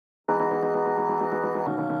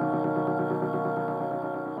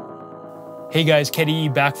Hey guys,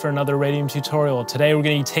 KDE back for another Radium tutorial. Today we're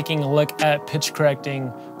going to be taking a look at pitch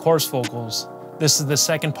correcting chorus vocals. This is the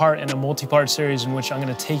second part in a multi-part series in which I'm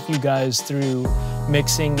going to take you guys through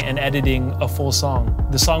mixing and editing a full song.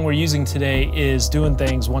 The song we're using today is Doing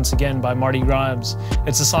Things, once again by Marty Grimes.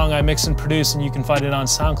 It's a song I mix and produce, and you can find it on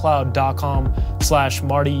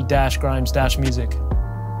soundcloud.com/marty-grimes-music.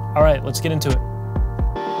 All right, let's get into it.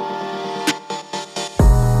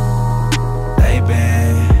 They've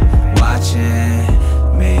been watching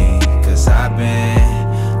me, cause I've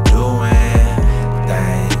been doing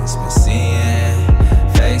things, been seeing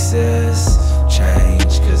faces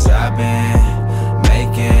change, cause I've been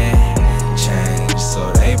making change.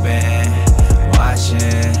 So they've been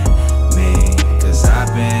watching me, cause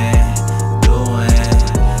I've been doing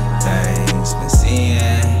things, been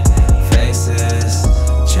seeing faces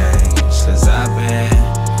change, cause I've been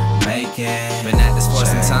making. Been at this for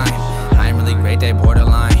some time. I ain't really great, they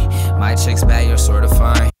borderline. My chick's bad, you're sort of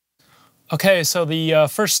fine. Okay, so the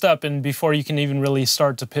first step, and before you can even really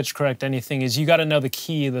start to pitch correct anything, is you got to know the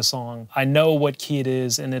key of the song. I know what key it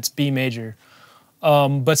is, and it's B major.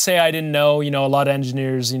 But say I didn't know, a lot of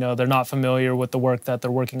engineers, they're not familiar with the work that they're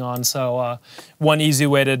working on. So one easy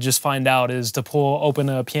way to just find out is to open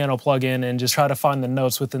a piano plugin and just try to find the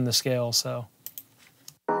notes within the scale. So.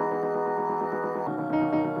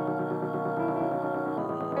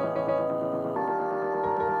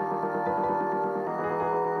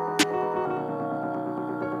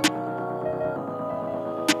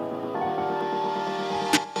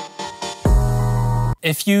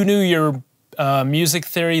 If you knew your music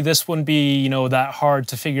theory, this wouldn't be, that hard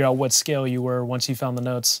to figure out what scale you were once you found the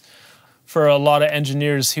notes. For a lot of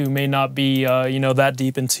engineers who may not be, that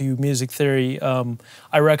deep into music theory,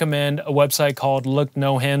 I recommend a website called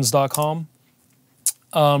looknohands.com.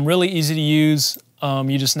 Really easy to use.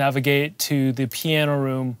 You just navigate to the piano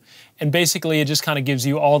room, and basically it just kind of gives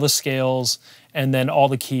you all the scales and then all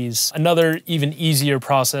the keys. Another even easier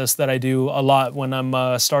process that I do a lot when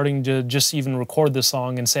I'm starting to just even record the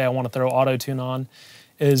song and say I want to throw Autotune on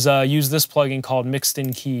is use this plugin called Mixed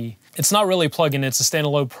In Key. It's not really a plugin, it's a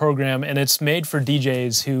standalone program, and it's made for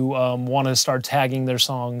DJs who want to start tagging their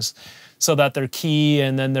songs so that their key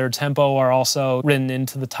and then their tempo are also written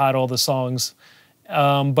into the title of the songs.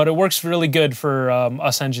 But it works really good for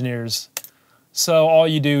us engineers. So all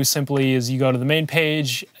you do simply is you go to the main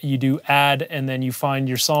page, you do add, and then you find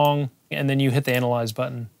your song, and then you hit the analyze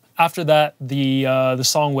button. After that, the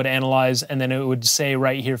song would analyze, and then it would say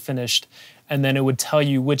right here finished, and then it would tell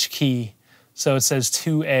you which key. So it says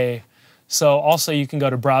 2A. So also you can go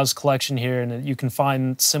to browse collection here, and you can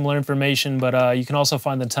find similar information, but you can also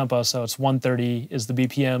find the tempo. So it's 130 is the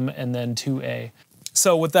BPM, and then 2A.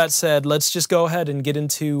 So with that said, let's just go ahead and get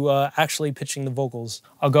into actually pitching the vocals.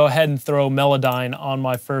 I'll go ahead and throw Melodyne on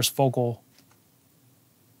my first vocal.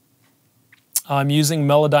 I'm using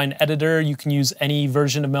Melodyne Editor. You can use any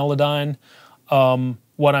version of Melodyne.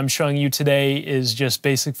 What I'm showing you today is just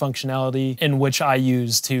basic functionality in which I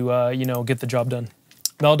use to get the job done.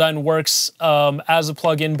 Melodyne works as a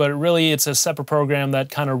plugin, but really it's a separate program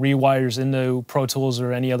that kind of rewires into Pro Tools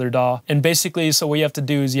or any other DAW. And basically, so what you have to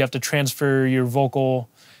do is you have to transfer your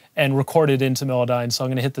vocal and record it into Melodyne. So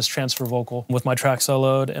I'm gonna hit this transfer vocal with my track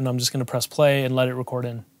soloed, and I'm just gonna press play and let it record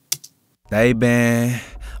in. They been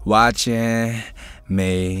watching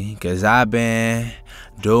me, cause I've been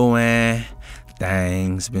doing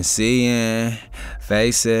things, been seeing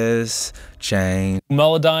faces change.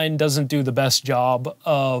 Melodyne doesn't do the best job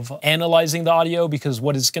of analyzing the audio, because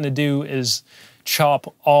what it's going to do is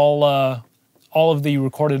chop all of the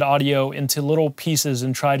recorded audio into little pieces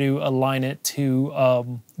and try to align it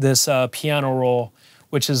to this piano roll,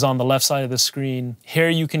 which is on the left side of the screen. Here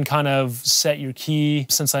you can kind of set your key.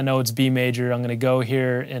 Since I know it's B major, I'm going to go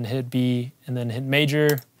here and hit B and then hit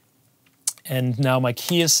major. And now my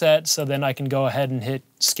key is set, so then I can go ahead and hit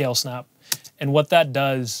scale snap. And what that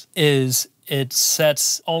does is it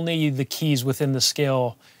sets only the keys within the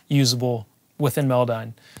scale usable within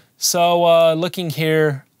Melodyne. So looking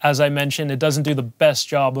here, as I mentioned, it doesn't do the best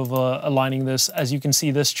job of aligning this. As you can see,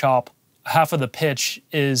 this chop, half of the pitch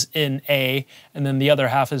is in A, and then the other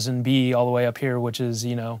half is in B all the way up here, which is,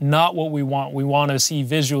 not what we want. We want to see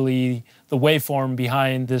visually the waveform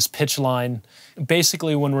behind this pitch line.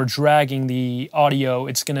 Basically, when we're dragging the audio,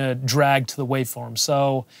 it's going to drag to the waveform.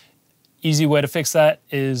 So easy way to fix that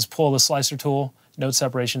is pull the slicer tool, note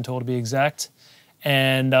separation tool to be exact,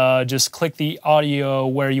 and just click the audio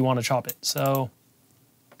where you want to chop it. So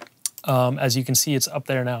as you can see, it's up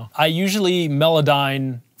there now. I usually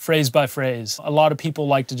Melodyne phrase by phrase. A lot of people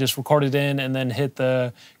like to just record it in and then hit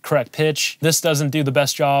the correct pitch. This doesn't do the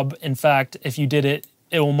best job. In fact, if you did it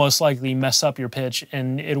it will most likely mess up your pitch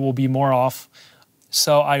and it will be more off.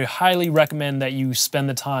 So I highly recommend that you spend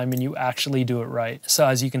the time and you actually do it right. So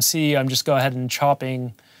as you can see, I'm just go ahead and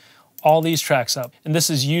chopping all these tracks up. And this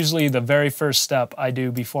is usually the very first step I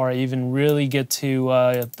do before I even really get to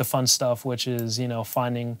the fun stuff, which is, you know,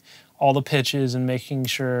 finding all the pitches and making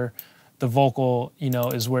sure the vocal, you know,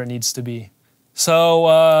 is where it needs to be. So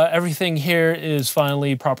everything here is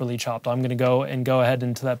finally properly chopped. I'm gonna go ahead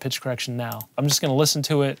into that pitch correction now. I'm just gonna listen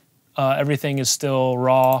to it. Everything is still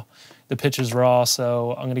raw. The pitch is raw,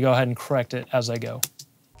 so I'm gonna go ahead and correct it as I go.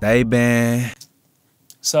 They been.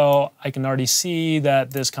 So I can already see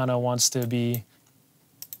that this kind of wants to be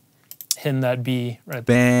hitting that B right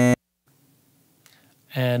there.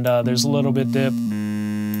 And there's a little bit dip.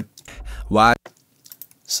 What?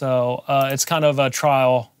 So it's kind of a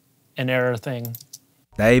trial and error thing.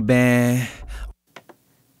 They been.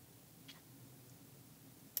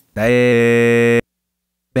 They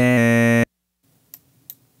been.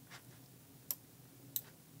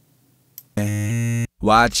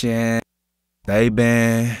 Watching. They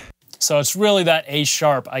been. So it's really that A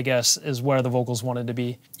sharp, I guess, is where the vocals wanted to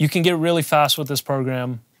be. You can get really fast with this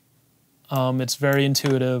program. It's very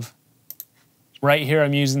intuitive. Right here,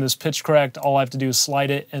 I'm using this pitch correct. All I have to do is slide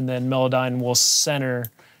it, and then Melodyne will center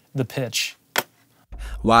the pitch.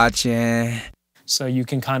 Watching. So you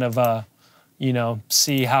can kind of, you know,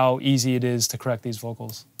 see how easy it is to correct these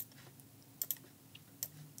vocals.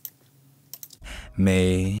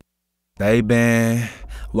 Me. They been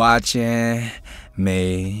watching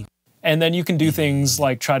me. And then you can do things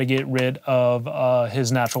like try to get rid of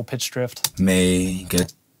his natural pitch drift. Me.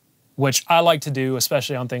 Good. Which I like to do,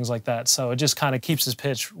 especially on things like that. So it just kind of keeps his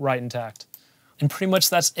pitch right intact. And pretty much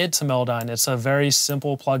that's it to Melodyne. It's a very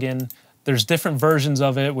simple plugin. There's different versions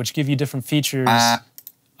of it, which give you different features.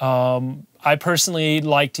 I personally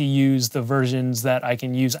like to use the versions that I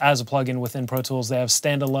can use as a plugin within Pro Tools. They have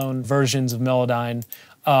standalone versions of Melodyne.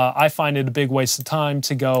 I find it a big waste of time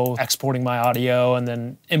to go exporting my audio and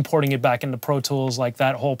then importing it back into Pro Tools, like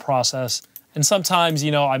that whole process. And sometimes,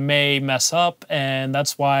 you know, I may mess up, and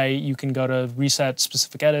that's why you can go to reset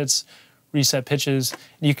specific edits, reset pitches,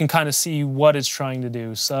 and you can kind of see what it's trying to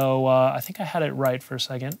do. So I think I had it right for a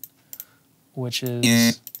second, which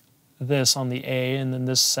is this on the A and then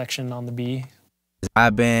this section on the B.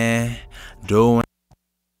 I've been doing,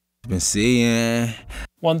 been seeing.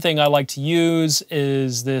 One thing I like to use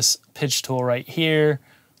is this pitch tool right here.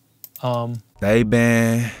 They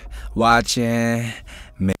been watching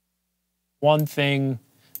me. One thing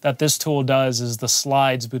that this tool does is the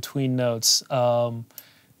slides between notes. To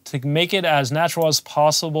make it as natural as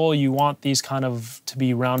possible, you want these kind of to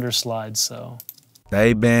be rounder slides. So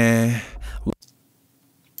they been.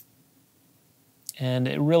 And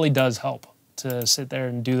it really does help to sit there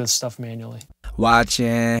and do this stuff manually.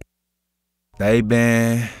 Watching. They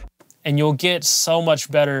been. And you'll get so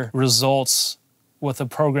much better results with a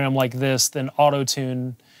program like this than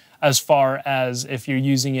Autotune, as far as if you're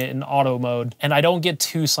using it in auto mode. And I don't get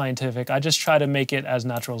too scientific. I just try to make it as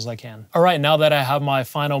natural as I can. All right, now that I have my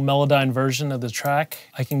final Melodyne version of the track,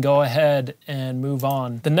 I can go ahead and move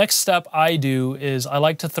on. The next step I do is I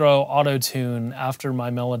like to throw Autotune after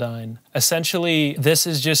my Melodyne. Essentially, this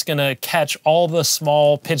is just gonna catch all the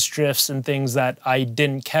small pitch drifts and things that I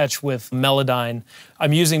didn't catch with Melodyne.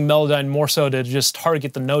 I'm using Melodyne more so to just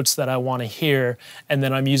target the notes that I wanna hear, and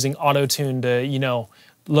then I'm using Autotune to, you know,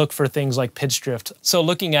 look for things like pitch drift. So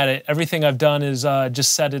looking at it, everything I've done is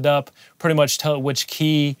just set it up, pretty much tell it which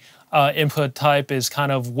key, input type is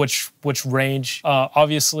kind of which range.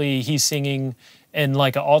 Obviously he's singing in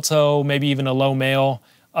like an alto, maybe even a low male.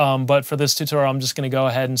 But for this tutorial, I'm just gonna go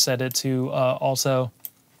ahead and set it to alto.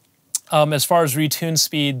 As far as retune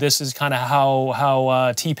speed, this is kind of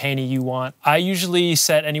how T-Painy you want. I usually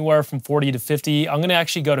set anywhere from 40 to 50. I'm gonna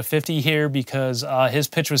actually go to 50 here because his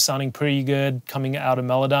pitch was sounding pretty good coming out of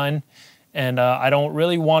Melodyne, and I don't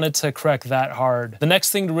really want it to correct that hard. The next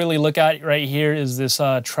thing to really look at right here is this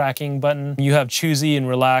tracking button. You have choosy and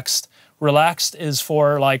relaxed. Relaxed is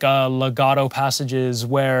for like legato passages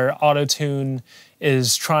where Autotune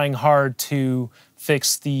is trying hard to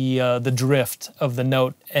fix the drift of the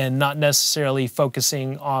note and not necessarily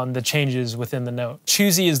focusing on the changes within the note.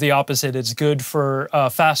 Choosy is the opposite. It's good for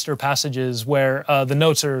faster passages where the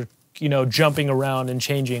notes are, you know, jumping around and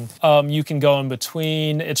changing. You can go in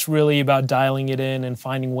between. It's really about dialing it in and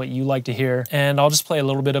finding what you like to hear. And I'll just play a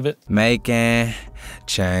little bit of it. Making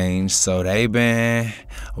change, so they been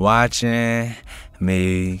watching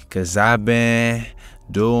me, 'cause I've been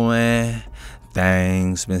doing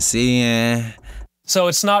things, been seeing. So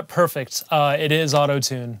it's not perfect. It is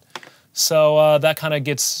Autotune. So that kind of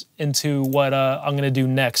gets into what I'm going to do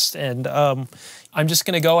next. And I'm just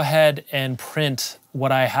going to go ahead and print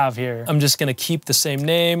what I have here. I'm just going to keep the same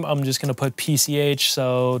name. I'm just going to put PCH.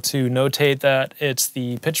 So to notate that it's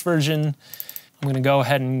the pitch version, I'm going to go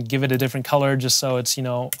ahead and give it a different color just so it's, you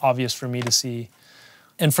know, obvious for me to see.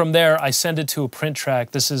 And from there, I send it to a print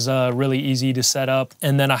track. This is really easy to set up.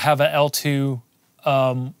 And then I have a L2,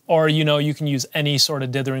 or, you know, you can use any sort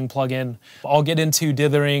of dithering plugin. I'll get into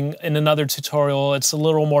dithering in another tutorial. It's a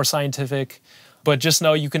little more scientific, but just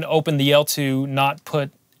know you can open the L2, not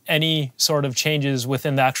put any sort of changes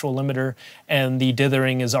within the actual limiter, and the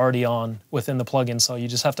dithering is already on within the plugin. So you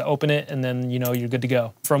just have to open it and then, you know, you're good to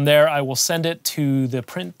go. From there, I will send it to the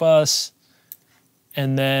print bus,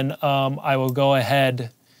 and then I will go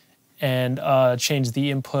ahead and change the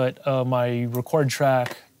input of my record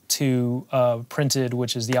track to printed,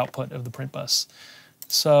 which is the output of the print bus.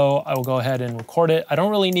 So I will go ahead and record it. I don't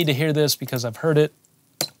really need to hear this because I've heard it.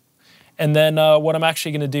 And then what I'm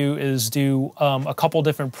actually going to do is do a couple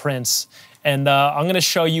different prints. And I'm going to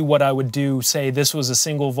show you what I would do, say this was a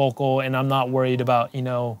single vocal and I'm not worried about, you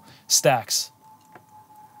know, stacks.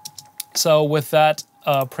 So with that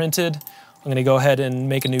printed, I'm going to go ahead and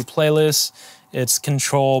make a new playlist. It's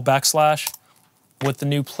Control /. With the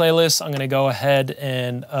new playlist, I'm going to go ahead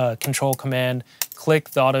and Control Command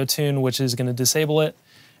click the Autotune, which is going to disable it.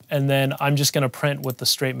 And then I'm just going to print with the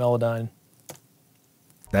straight Melodyne.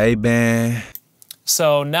 Baby.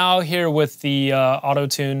 So now here with the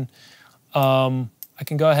Autotune, I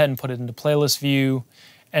can go ahead and put it into playlist view,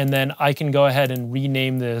 and then I can go ahead and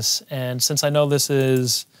rename this. And since I know this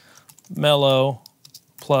is Melo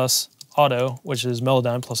plus Auto, which is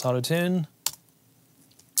Melodyne plus Autotune,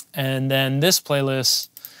 and then this playlist,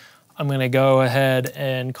 I'm going to go ahead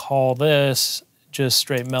and call this just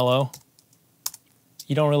straight Melo.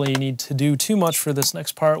 You don't really need to do too much for this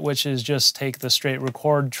next part, which is just take the straight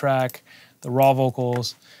record track, the raw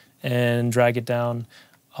vocals, and drag it down.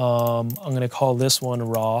 I'm going to call this one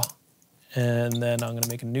raw, and then I'm going to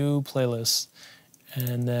make a new playlist.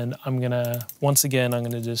 And then I'm going to, once again, I'm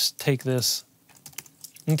going to just take this.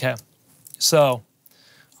 Okay, so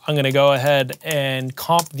I'm going to go ahead and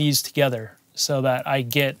comp these together so that I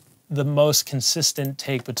get the most consistent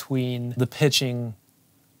take between the pitching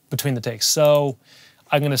between the takes. So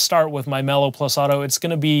I'm going to start with my Melo plus Auto. It's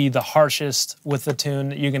going to be the harshest with the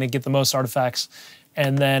tune. You're going to get the most artifacts.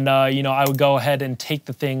 And then, you know, I would go ahead and take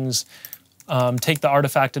the things, take the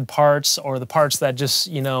artifacted parts or the parts that just,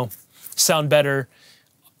 you know, sound better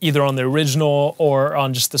either on the original or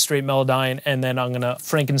on just the straight Melodyne. And then I'm going to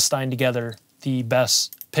Frankenstein together the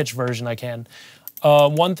best pitch version I can.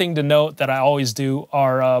 One thing to note that I always do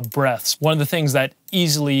are breaths. One of the things that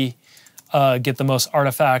easily get the most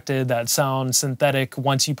artifacted, that sound synthetic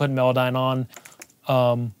once you put Melodyne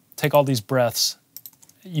on. Take all these breaths.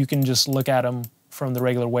 You can just look at them from the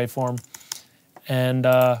regular waveform. And,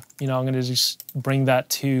 you know, I'm going to just bring that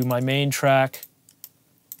to my main track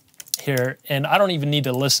here. And I don't even need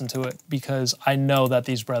to listen to it because I know that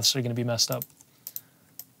these breaths are going to be messed up.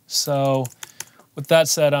 So with that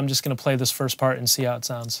said, I'm just going to play this first part and see how it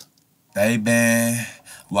sounds. They been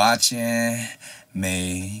watching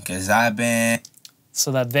me, cause I've been.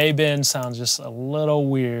 So that they been sounds just a little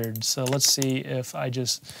weird. So let's see if I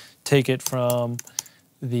just take it from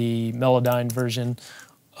the Melodyne version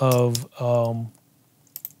of,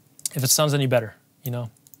 if it sounds any better, you know.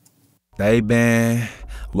 They been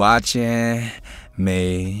watching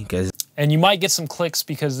me, cause. And you might get some clicks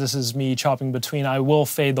because this is me chopping between. I will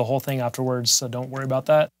fade the whole thing afterwards, so don't worry about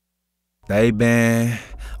that. They been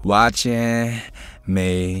watching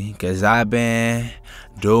me, cause I've been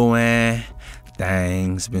doing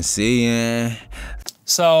things, been seeing.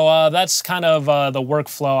 So that's kind of the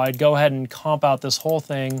workflow. I'd go ahead and comp out this whole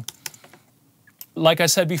thing. Like I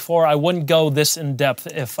said before, I wouldn't go this in depth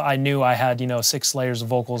if I knew I had, you know, 6 layers of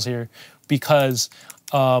vocals here, because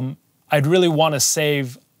I'd really want to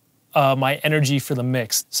save my energy for the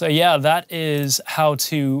mix. So yeah, that is how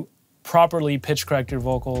to properly pitch correct your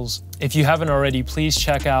vocals. If you haven't already, please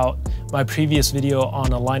check out my previous video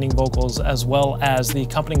on aligning vocals, as well as the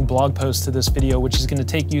accompanying blog post to this video, which is going to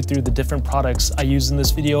take you through the different products I use in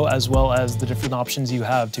this video, as well as the different options you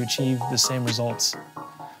have to achieve the same results.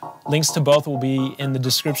 Links to both will be in the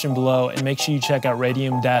description below, and make sure you check out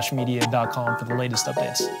radium-media.com for the latest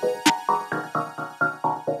updates.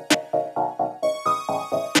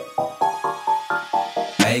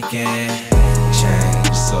 Making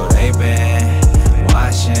change, so they been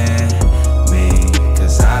watching me,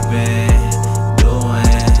 cause I've been doing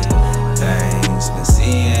things, been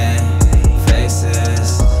seeing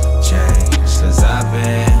faces change, cause I've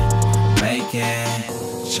been making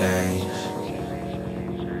change. change.